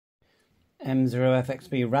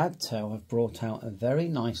M0FXB Radtel have brought out a very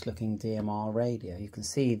nice looking DMR radio. You can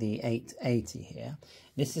see the 880 here.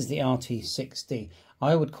 This is the RT6D.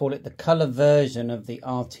 I would call it the colour version of the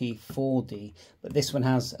RT4D, but this one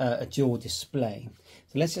has a dual display.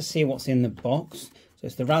 So let's just see what's in the box. So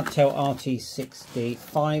it's the Radtel RT6D,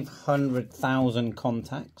 500,000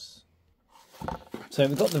 contacts. So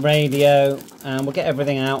we've got the radio, and we'll get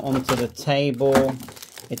everything out onto the table.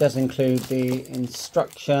 It does include the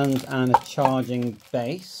instructions and a charging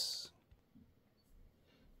base.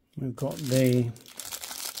 We've got the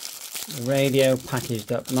radio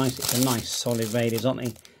packaged up nice. It's a nice solid radio, isn't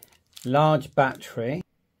it? Large battery.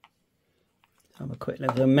 Have a quick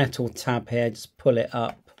look at the metal tab here. Just pull it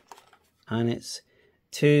up, and it's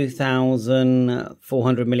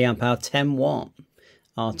 2,400 milliamp hour, 10 watt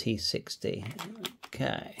RT6D.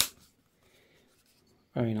 Okay.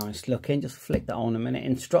 Very nice looking. Just flick that on a minute.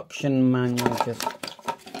 Instruction manual just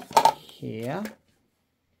here.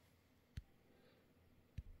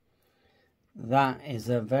 That is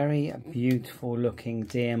a very beautiful looking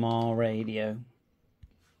DMR radio.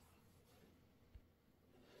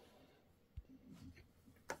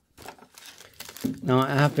 Now I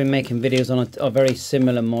have been making videos on a very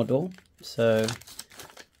similar model, so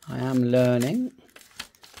I am learning.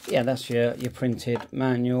 Yeah, that's your printed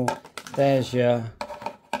manual. There's your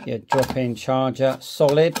drop-in charger,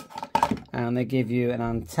 solid, and they give you an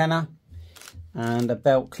antenna and a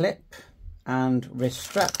belt clip and wrist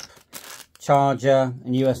strap, charger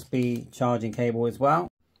and USB charging cable as well.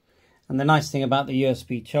 And the nice thing about the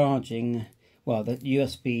USB charging, well, the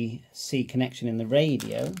USB-C connection in the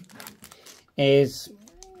radio is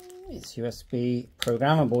it's USB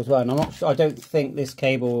programmable as well. And I'm not sure, I don't think this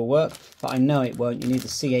cable will work, but I know it won't. You need the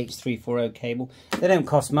CH340 cable. They don't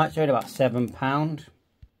cost much, they're about £7.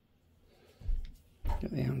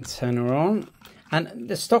 Get the antenna on, and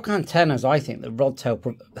the stock antennas, I think the Radtel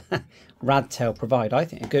provide, I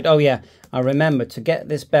think are good. Oh yeah, I remember, to get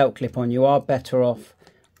this belt clip on, you are better off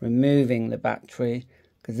removing the battery,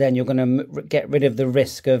 because then you're going to get rid of the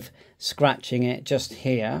risk of scratching it just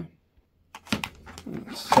here.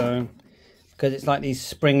 So, because it's like these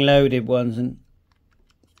spring-loaded ones, and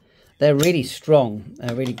they're really strong.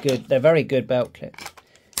 They're really good. They're very good belt clips.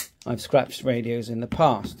 I've scratched radios in the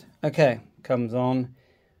past. Okay. Comes on,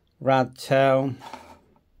 Radtel.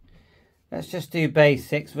 Let's just do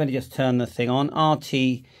basics. We're going to just turn the thing on,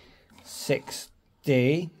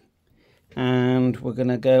 RT6D, and we're going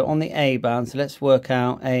to go on the A band. So let's work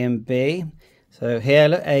out A and B. So here,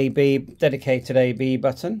 look, A, B, dedicated A, B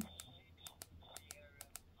button,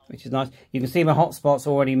 which is nice. You can see my hotspot's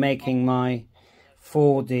already making my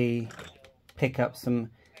 4D pick up some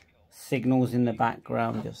signals in the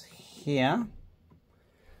background just here.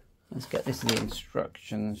 Let's get this to the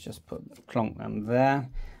instructions, just clonk them there.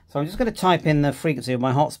 So I'm just going to type in the frequency of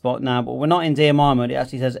my hotspot now, but we're not in DMR mode, it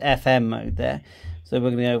actually says FM mode there. So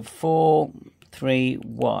we're going to go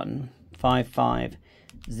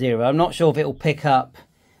 4315550. I'm not sure if it will pick up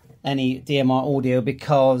any DMR audio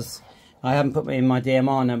because I haven't put in my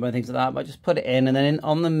DMR number and things like that, but I just put it in, and then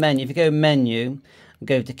on the menu, if you go menu,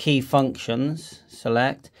 go to key functions,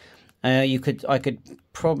 select. I could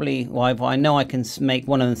probably, well, I know I can make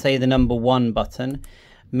one of them, say the number 1 button,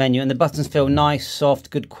 menu, and the buttons feel nice, soft,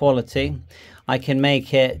 good quality. I can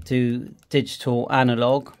make it do digital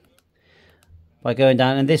analog by going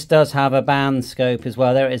down, and this does have a band scope as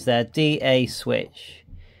well. There it is there, DA switch,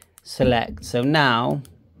 select. So now,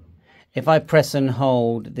 if I press and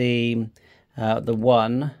hold the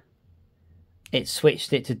 1, it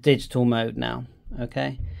switched it to digital mode now,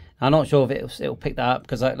 okay? I'm not sure if it'll pick that up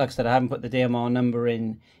because, like I said, I haven't put the DMR number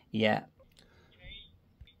in yet.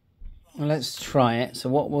 Well, let's try it. So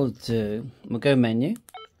what we'll do, we'll go menu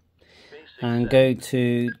and go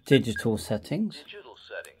to digital settings,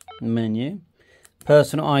 menu,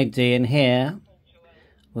 personal ID, and here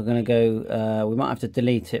we're going to go, we might have to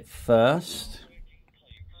delete it first.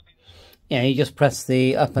 Yeah, you just press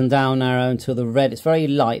the up and down arrow until the red, it's very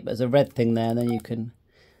light, but there's a red thing there, and then you can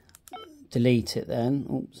delete it then.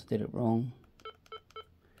 Oops, I did it wrong.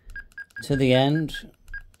 To the end.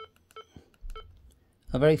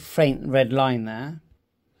 A very faint red line there.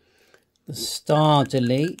 The star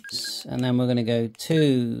deletes, and then we're going to go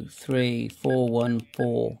 2, 3, 4, 1,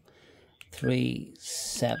 4, 3,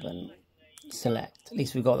 7. Select. At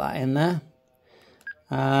least we've got that in there.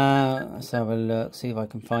 Let's have a look, see if I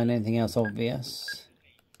can find anything else obvious.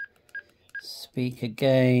 Speak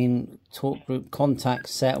again, talk group, contact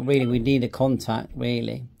set. Really, we need a contact,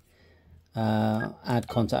 really. Add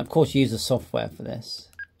contact. Of course, use the software for this.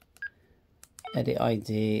 Edit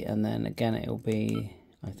ID, and then again, it will be,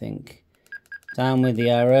 I think, down with the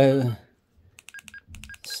arrow.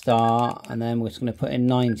 start, and then we're just going to put in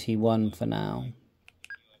 91 for now.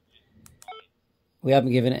 We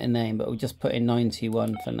haven't given it a name, but we'll just put in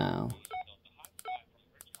 91 for now.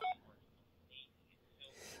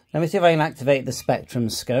 Let me see if I can activate the spectrum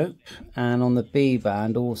scope, and on the B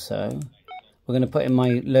band also, we're going to put in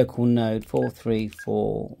my local node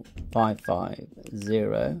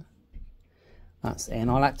 4345550. That's in.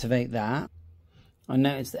 I'll activate that. I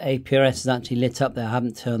noticed the APRS is actually lit up there. I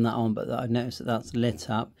haven't turned that on, but I noticed that that's lit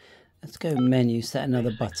up. Let's go menu, set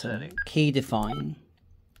another button. Key define.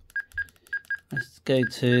 Let's go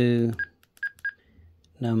to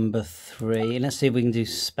number 3. And let's see if we can do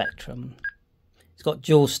spectrum. It's got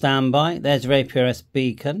dual standby. There's your APRS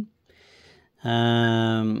beacon.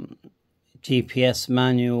 GPS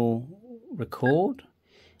manual record.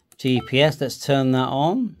 GPS, let's turn that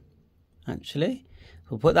on. Actually,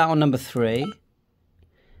 we'll put that on number 3.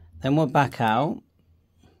 Then we'll back out.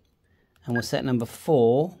 And we'll set number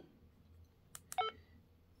 4.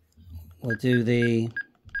 We'll do the...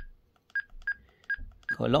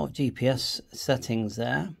 Got a lot of GPS settings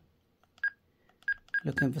there.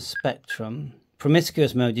 Looking for spectrum.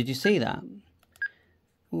 Promiscuous mode, did you see that?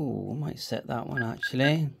 Ooh, I might set that one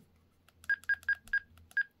actually.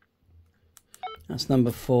 That's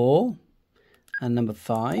number 4 and number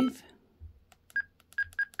 5.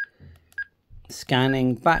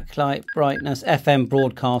 Scanning, backlight, brightness, FM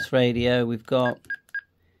broadcast radio. We've got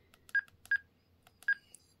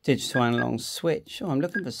digital analog switch. Oh, I'm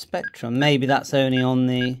looking for spectrum. Maybe that's only on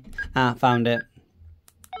the... Ah, found it.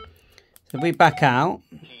 So if we back out...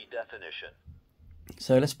 Key definition.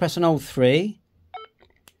 So let's press on hold 3.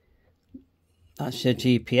 That's your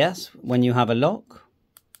GPS when you have a lock.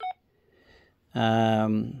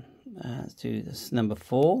 Let's do this number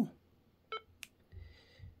 4.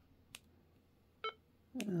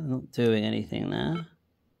 Not doing anything there.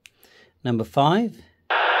 Number 5.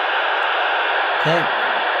 Okay.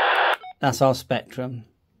 That's our spectrum.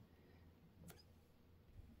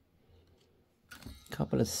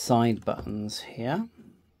 Couple of side buttons here.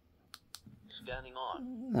 Scanning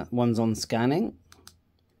on. That one's on scanning.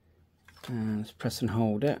 And let's press and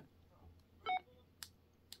hold it.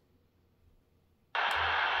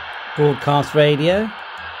 Broadcast radio.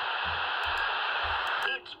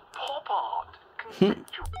 It's pop art.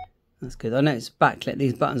 That's good. I know it's backlit.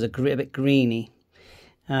 These buttons are a bit greeny.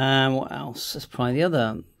 What else? Let's try the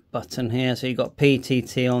other button here. So you've got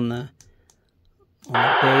PTT on the B.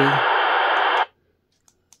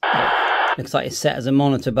 Looks like it's set as a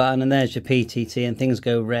monitor button, and there's your PTT, and things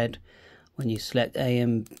go red when you select A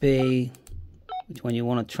and B, which one you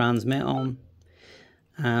want to transmit on.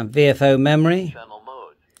 VFO memory.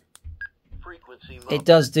 It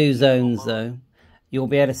does do zones though. You'll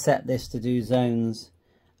be able to set this to do zones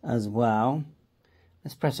as well.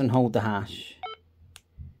 Let's press and hold the hash.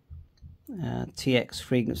 TX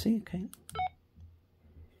frequency, okay.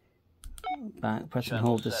 Back, press and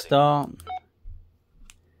hold to start.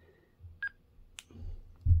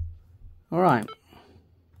 Alright.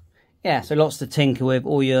 Yeah, so lots to tinker with.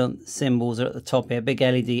 All your symbols are at the top here. Big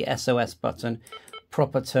LED SOS button.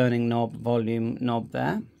 Proper turning knob, volume knob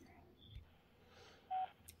there.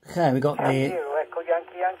 Okay, we got the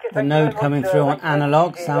node coming through on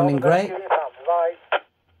analog, sounding great.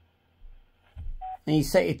 And you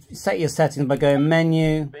set your settings by going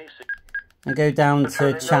menu and go down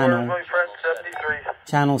to channel.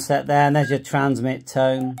 Channel set there, and there's your transmit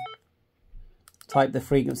tone. Type the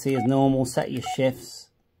frequency as normal, set your shifts.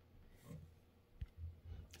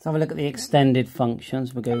 Let's have a look at the extended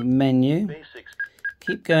functions. We'll go menu.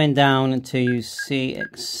 Keep going down until you see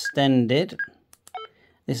extended.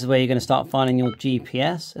 This is where you're going to start finding your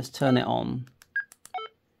GPS. Let's turn it on.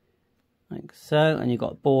 Like so. And you've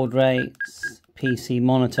got baud rates, PC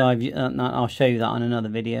monitor. I'll show you that on another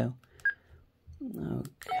video.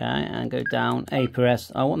 Okay, and go down.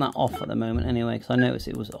 APRS. I want that off at the moment anyway, because I noticed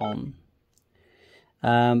it was on.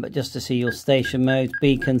 But just to see your station modes,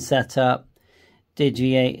 beacon setup,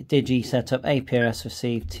 Digi setup, APRS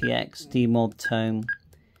receive, TX, demod tone,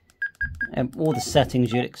 and all the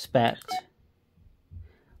settings you'd expect.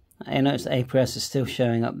 I notice the APRS is still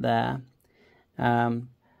showing up there.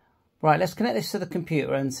 Right, let's connect this to the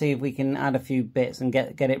computer and see if we can add a few bits and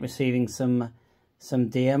get it receiving some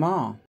DMR.